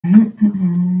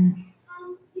Happy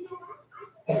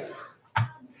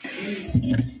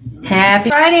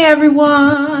Friday,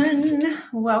 everyone.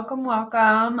 Welcome,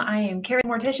 welcome. I am Kari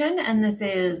Mortician, and this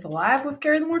is Live with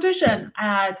Kari the Mortician.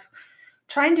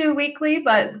 Trying to do weekly,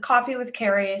 but coffee with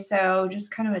Kari. So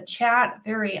just kind of a chat,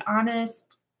 very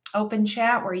honest, open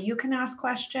chat where you can ask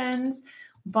questions.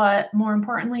 But more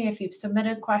importantly, if you've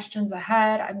submitted questions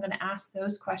ahead, I'm going to ask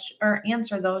those questions or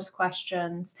answer those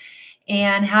questions,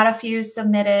 and had a few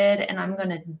submitted, and I'm going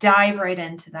to dive right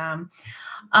into them.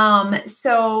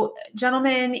 So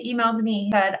gentleman emailed me,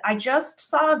 he said, I just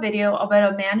saw a video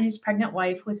about a man whose pregnant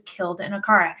wife was killed in a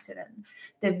car accident.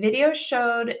 The video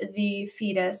showed the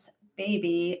fetus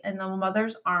baby in the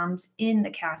mother's arms in the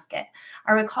casket.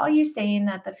 I recall you saying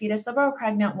that the fetus of a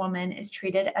pregnant woman is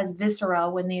treated as viscera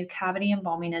when the cavity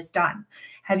embalming is done.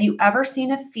 Have you ever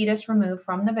seen a fetus removed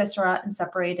from the viscera and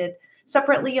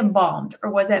separately embalmed,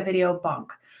 or was that video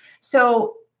bunk?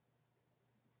 So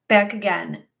back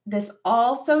again, this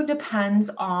also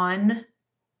depends on,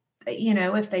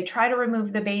 if they try to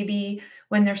remove the baby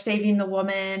when they're saving the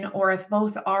woman, or if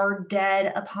both are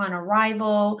dead upon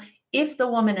arrival, if the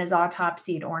woman is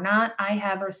autopsied or not. I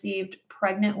have received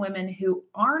pregnant women who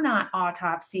are not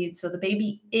autopsied, so the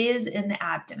baby is in the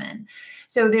abdomen.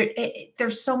 So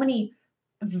there's so many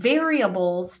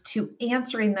variables to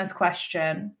answering this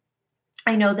question.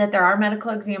 I know that there are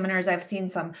medical examiners. I've seen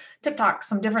some TikToks,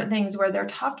 some different things where they're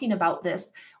talking about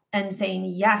this and saying,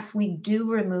 yes, we do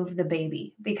remove the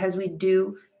baby because we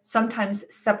do sometimes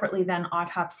separately then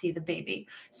autopsy the baby.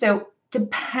 So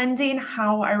depending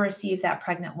how I receive that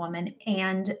pregnant woman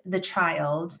and the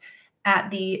child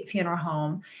at the funeral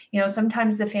home,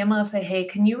 sometimes the family will say, hey,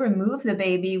 can you remove the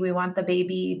baby? We want the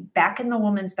baby back in the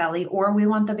woman's belly, or we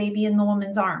want the baby in the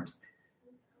woman's arms.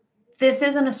 This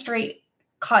isn't a straight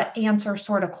cut answer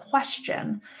sort of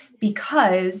question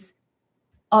because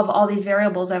of all these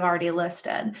variables I've already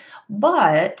listed.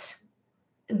 But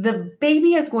the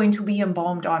baby is going to be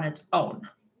embalmed on its own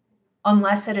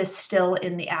unless it is still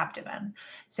in the abdomen.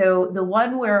 So the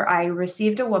one where I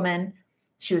received a woman,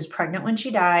 she was pregnant when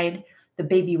she died. The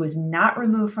baby was not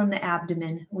removed from the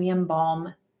abdomen. We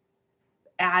embalm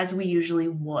as we usually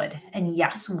would. And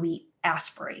yes, we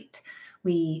aspirate.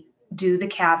 We do the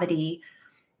cavity.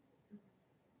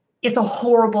 It's a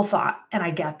horrible thought, and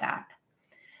I get that.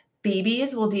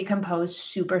 Babies will decompose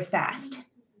super fast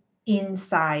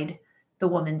inside the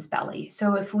woman's belly.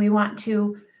 So if we want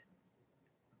to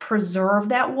preserve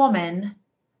that woman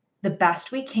the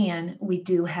best we can, we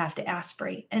do have to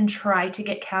aspirate and try to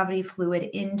get cavity fluid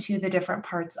into the different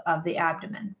parts of the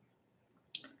abdomen.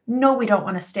 No, we don't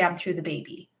want to stab through the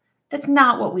baby. That's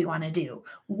not what we want to do.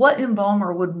 What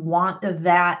embalmer would want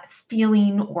that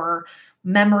feeling or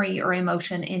memory or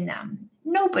emotion in them?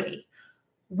 Nobody.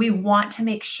 We want to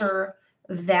make sure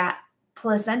that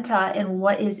placenta and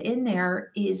what is in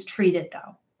there is treated,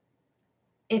 though.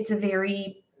 It's a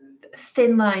very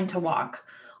thin line to walk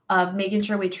of making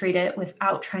sure we treat it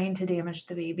without trying to damage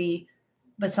the baby.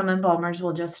 But some embalmers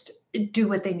will just do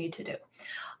what they need to do.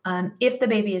 If the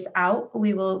baby is out,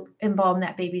 we will embalm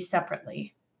that baby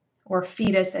separately, or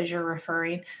fetus as you're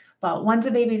referring. But once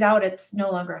a baby's out, it's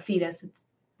no longer a fetus. It's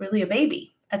really a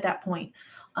baby at that point.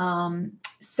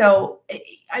 So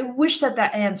I wish that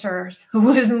answer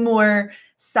was more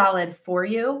solid for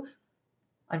you.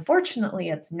 Unfortunately,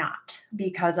 it's not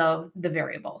because of the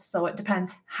variables. So it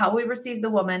depends how we receive the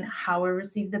woman, how we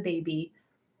receive the baby,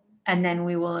 and then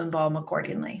we will embalm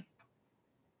accordingly.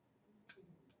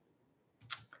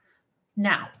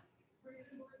 Now,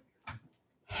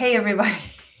 hey, everybody.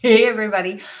 Hey,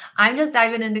 everybody. I'm just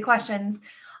diving into questions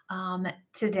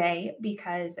today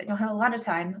because I don't have a lot of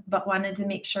time, but wanted to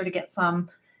make sure to get some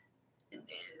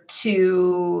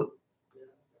to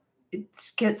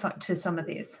some of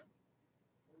these.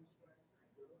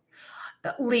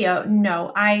 Leo,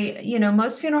 no,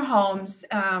 most funeral homes,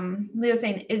 Leo's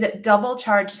saying, is it double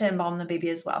charge to embalm the baby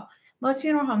as well? Most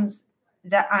funeral homes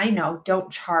that I know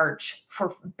don't charge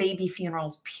for baby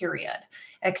funerals, period,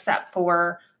 except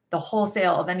for the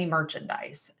wholesale of any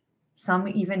merchandise. Some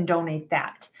even donate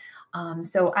that.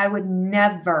 So I would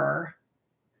never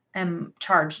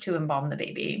charge to embalm the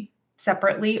baby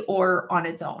separately or on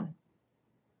its own.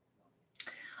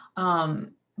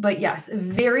 But yes,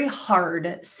 very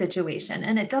hard situation.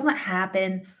 And it doesn't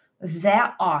happen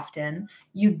that often.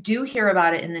 You do hear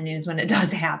about it in the news when it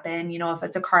does happen, if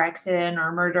it's a car accident or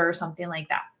a murder or something like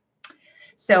that.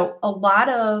 So a lot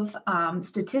of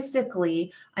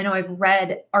statistically, I know I've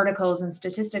read articles and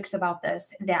statistics about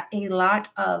this, that a lot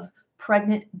of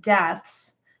pregnant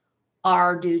deaths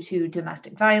are due to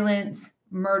domestic violence,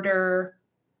 murder,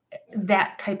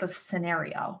 that type of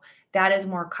scenario. that is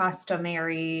more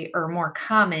customary or more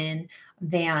common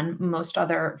than most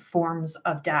other forms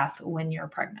of death when you're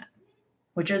pregnant,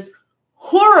 which is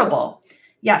horrible.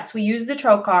 Yes, we use the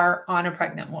trocar on a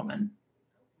pregnant woman.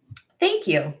 Thank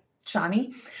you,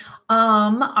 Shani.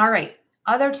 All right.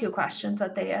 Other two questions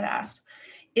that they had asked.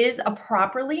 Is a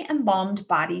properly embalmed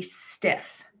body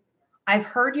stiff? I've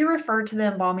heard you refer to the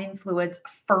embalming fluids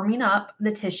firming up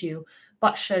the tissue,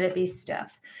 but should it be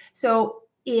stiff? So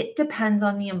it depends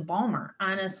on the embalmer,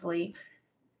 honestly,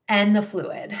 and the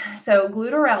fluid. So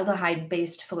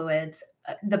glutaraldehyde-based fluids,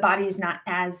 the body is not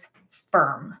as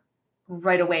firm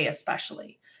right away,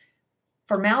 especially.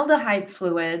 Formaldehyde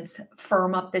fluids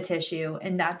firm up the tissue,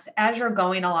 and that's as you're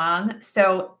going along.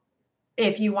 So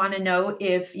if you want to know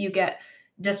if you get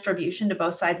distribution to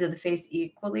both sides of the face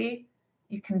equally,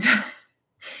 you can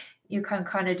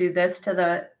kind of do this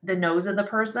to the nose of the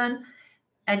person,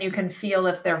 and you can feel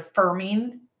if they're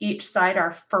firming. Each side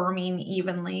are firming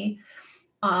evenly.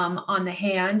 On the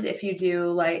hand, if you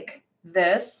do like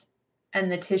this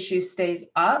and the tissue stays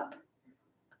up,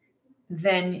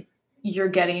 then you're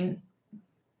getting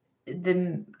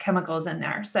the chemicals in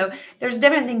there. So there's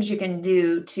different things you can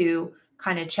do to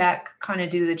kind of check, kind of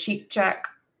do the cheek check.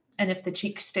 And if the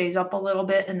cheek stays up a little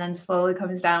bit and then slowly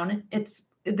comes down, it's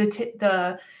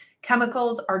the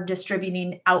chemicals are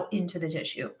distributing out into the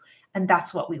tissue. And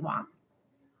that's what we want.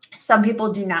 Some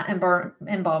people do not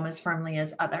embalm as firmly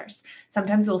as others.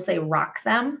 Sometimes we'll say rock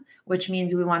them, which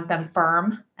means we want them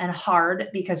firm and hard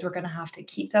because we're going to have to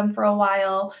keep them for a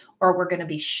while, or we're going to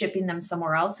be shipping them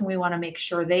somewhere else. And we want to make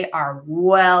sure they are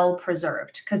well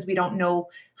preserved because we don't know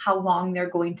how long they're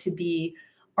going to be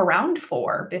around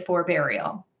for before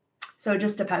burial. So it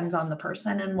just depends on the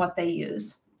person and what they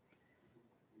use.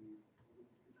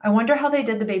 I wonder how they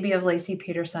did the baby of Lacey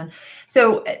Peterson.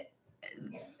 So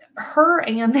her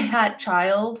and that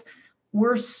child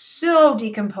were so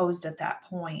decomposed at that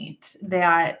point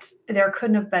that there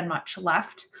couldn't have been much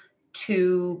left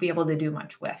to be able to do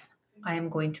much with. I am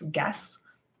going to guess.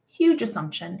 Huge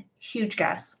assumption, huge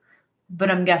guess, but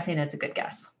I'm guessing it's a good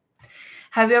guess.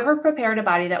 Have you ever prepared a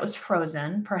body that was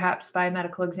frozen, perhaps by a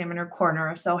medical examiner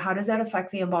coroner? So how does that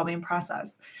affect the embalming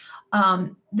process?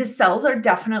 The cells are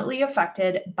definitely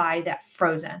affected by that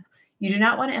frozen. You do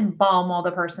not want to embalm while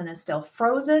the person is still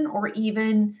frozen or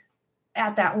even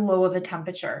at that low of a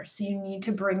temperature. So you need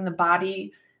to bring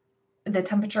the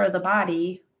temperature of the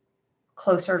body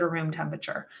closer to room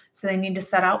temperature. So they need to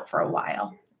set out for a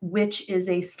while, which is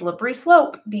a slippery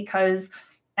slope because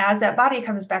as that body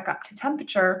comes back up to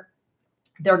temperature,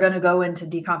 they're going to go into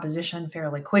decomposition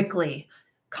fairly quickly,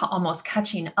 almost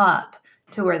catching up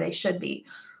to where they should be.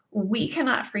 We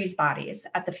cannot freeze bodies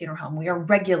at the funeral home. We are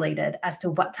regulated as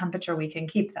to what temperature we can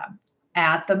keep them.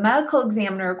 At the medical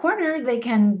examiner corner, they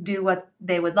can do what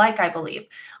they would like, I believe.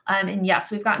 And yes,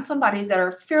 we've gotten some bodies that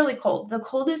are fairly cold. The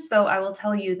coldest, though, I will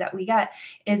tell you that we get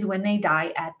is when they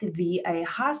die at the VA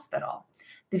hospital.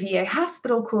 The VA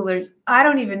hospital coolers, I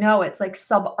don't even know, it's like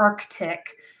subarctic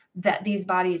that these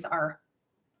bodies are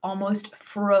almost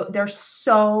they're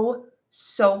so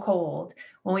cold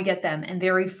when we get them and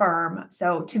very firm.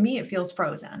 So to me, it feels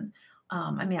frozen.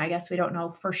 I mean, I guess we don't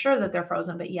know for sure that they're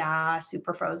frozen, but yeah,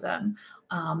 super frozen.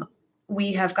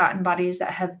 We have gotten bodies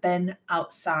that have been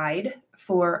outside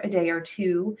for a day or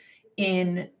two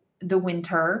in the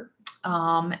winter,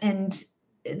 and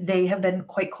they have been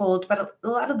quite cold, but a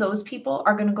lot of those people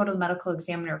are going to go to the medical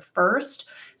examiner first.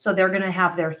 So they're going to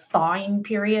have their thawing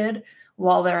period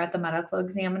while they're at the medical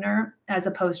examiner, as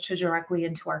opposed to directly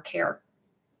into our care.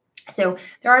 So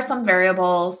there are some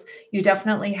variables. You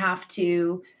definitely have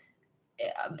to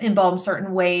embalm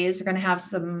certain ways. We're going to have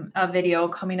a video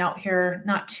coming out here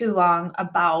not too long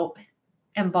about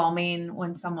embalming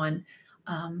when someone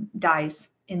dies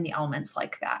in the elements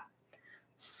like that.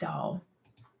 So,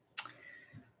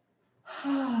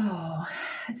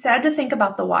 it's sad to think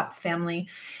about the Watts family.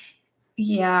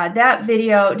 Yeah, that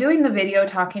video, doing the video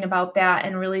talking about that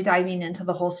and really diving into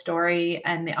the whole story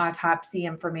and the autopsy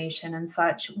information and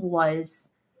such was,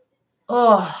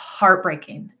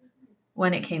 heartbreaking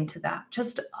when it came to that.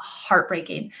 Just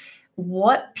heartbreaking.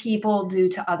 What people do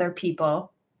to other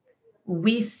people,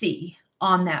 we see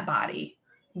on that body.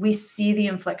 We see the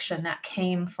infliction that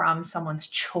came from someone's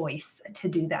choice to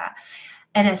do that.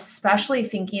 And especially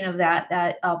thinking of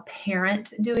that a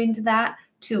parent doing that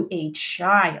to a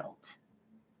child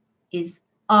is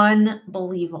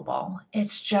unbelievable.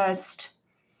 It's just,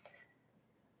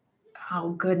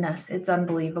 oh goodness, it's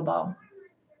unbelievable.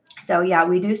 So yeah,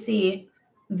 we do see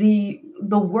the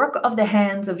work of the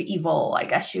hands of evil, I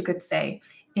guess you could say,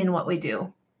 in what we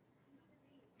do.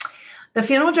 The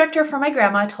funeral director for my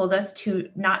grandma told us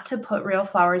not to put real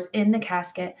flowers in the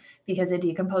casket because it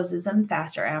decomposes them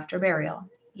faster after burial.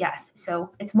 Yes,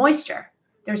 so it's moisture.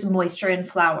 There's moisture in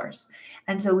flowers.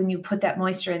 And so when you put that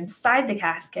moisture inside the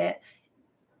casket,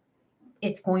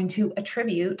 it's going to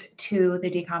attribute to the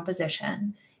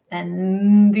decomposition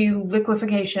and the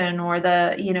liquefaction or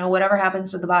the, whatever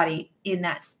happens to the body in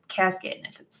that casket. And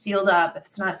if it's sealed up, if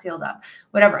it's not sealed up,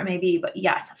 whatever it may be. But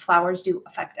yes, flowers do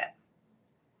affect it.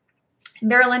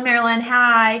 Marilyn,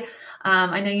 hi.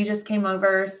 I know you just came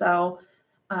over. So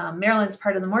Marilyn's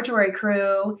part of the mortuary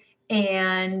crew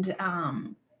and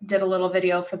did a little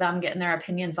video for them getting their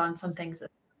opinions on some things.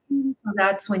 So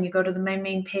that's when you go to the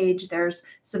main page, there's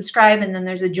subscribe, and then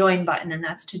there's a join button, and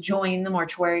that's to join the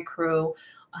mortuary crew,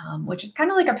 which is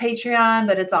kind of like a Patreon,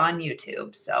 but it's on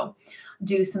YouTube. So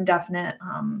do some definite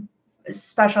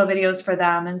special videos for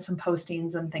them and some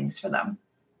postings and things for them.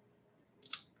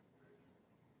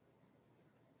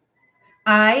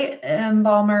 I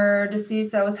embalmer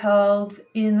deceased that was held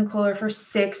in the cooler for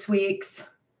 6 weeks.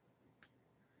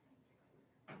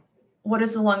 What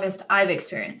is the longest I've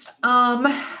experienced?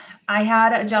 I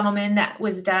had a gentleman that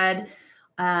was dead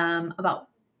about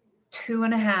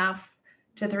 2.5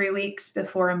 to 3 weeks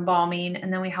before embalming,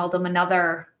 and then we held him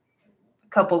another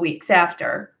couple weeks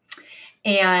after,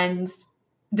 and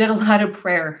did a lot of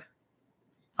prayer.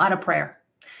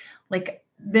 Like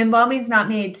the embalming's not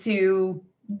made to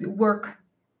work,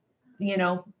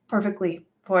 perfectly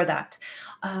for that.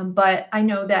 But I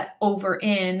know that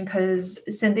because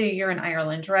Cynthia, you're in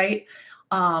Ireland, right?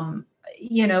 When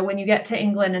you get to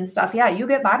England and stuff, yeah, you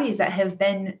get bodies that have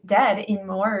been dead in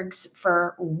morgues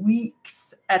for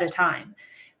weeks at a time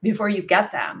before you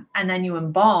get them. And then you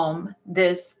embalm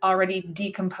this already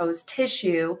decomposed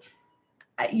tissue.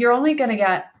 You're only going to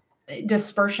get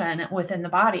dispersion within the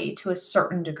body to a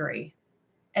certain degree.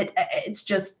 It's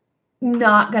just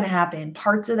not going to happen.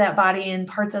 Parts of that body and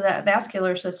parts of that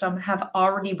vascular system have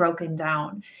already broken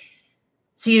down.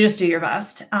 So you just do your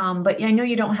best. But I know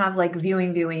you don't have like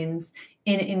viewings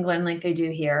in England like they do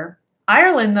here.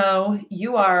 Ireland, though,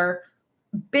 you are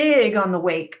big on the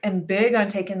wake and big on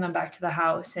taking them back to the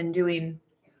house and doing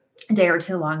a day or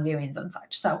two long viewings and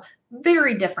such. So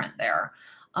very different there.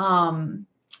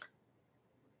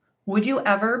 Would you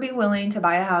ever be willing to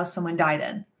buy a house someone died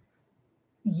in?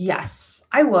 Yes,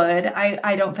 I would.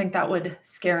 I don't think that would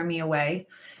scare me away.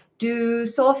 Do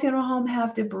Soul Funeral Home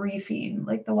have debriefing,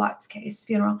 like the Watts case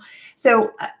funeral?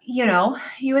 So,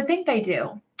 you would think they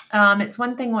do. It's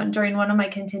one thing during one of my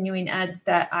continuing eds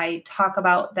that I talk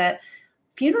about that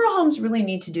funeral homes really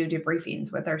need to do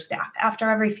debriefings with their staff after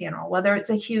every funeral, whether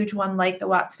it's a huge one like the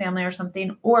Watts family or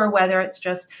something, or whether it's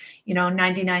just,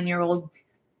 99-year-old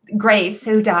Grace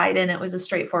who died and it was a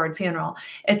straightforward funeral.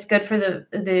 It's good for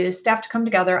the staff to come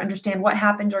together, understand what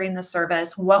happened during the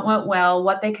service, what went well,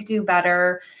 what they could do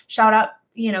better,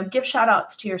 give shout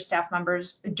outs to your staff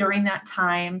members during that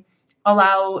time,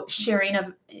 allow sharing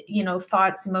of,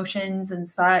 thoughts, emotions and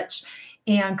such,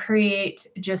 and create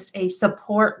just a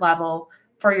support level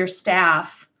for your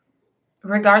staff,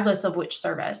 regardless of which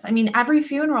service. I mean, every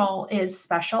funeral is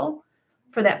special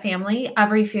for that family.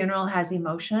 Every funeral has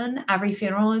emotion. Every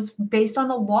funeral is based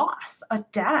on a loss, a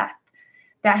death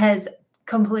that has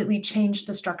completely changed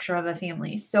the structure of a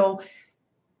family. So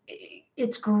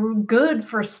it's good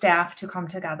for staff to come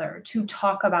together to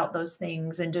talk about those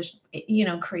things and just,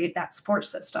 create that support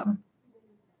system.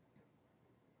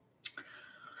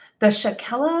 The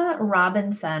Shakella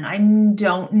Robinson, I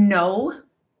don't know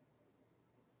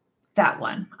that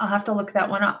one. I'll have to look that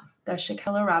one up. The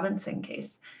Shakella Robinson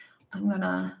case. I'm going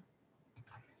to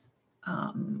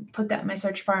put that in my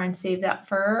search bar and save that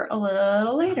for a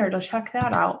little later to check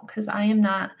that out because I am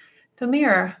not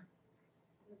familiar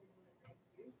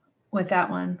with that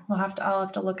one. I'll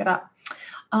have to look it up.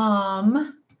 How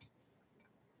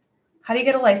do you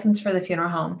get a license for the funeral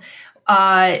home?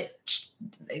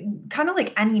 Kind of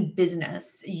like any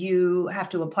business, you have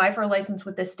to apply for a license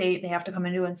with the state. They have to come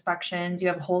and do inspections. You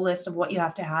have a whole list of what you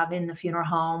have to have in the funeral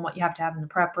home, what you have to have in the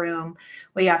prep room,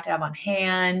 what you have to have on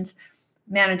hand,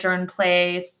 manager in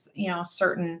place,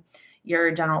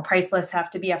 your general price lists have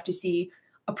to be FTC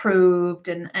approved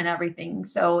and everything.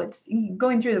 So it's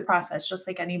going through the process just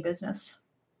like any business.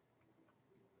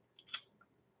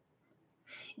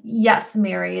 Yes,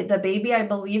 Mary, I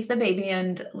believe the baby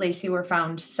and Lacey were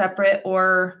found separate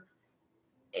or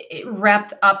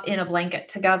wrapped up in a blanket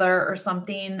together or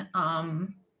something. I'll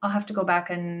have to go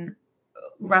back and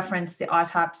reference the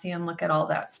autopsy and look at all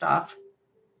that stuff.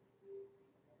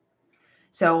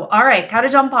 So, all right, got to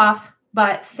jump off,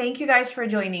 but thank you guys for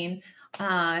joining.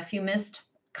 If you missed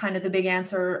kind of the big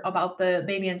answer about the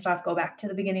baby and stuff, go back to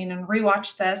the beginning and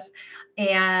rewatch this.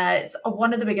 And it's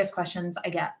one of the biggest questions I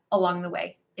get along the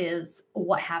way is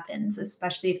what happens,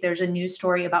 especially if there's a news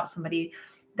story about somebody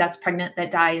that's pregnant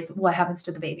that dies, what happens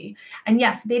to the baby? And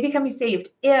yes, baby can be saved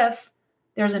if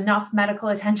there's enough medical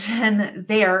attention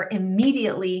there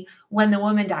immediately when the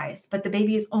woman dies, but the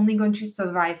baby is only going to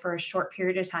survive for a short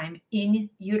period of time in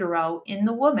utero in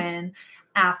the woman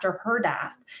after her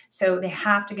death. So they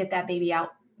have to get that baby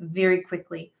out very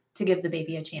quickly to give the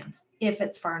baby a chance, if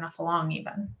it's far enough along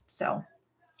even. So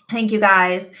thank you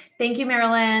guys. Thank you,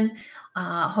 Marilyn.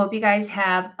 Hope you guys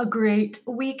have a great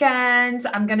weekend.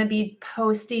 I'm going to be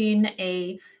posting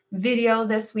a video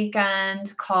this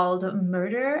weekend called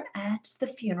Murder at the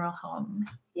Funeral Home.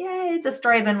 Yay, it's a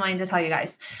story I've been wanting to tell you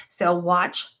guys. So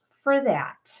watch for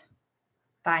that.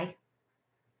 Bye.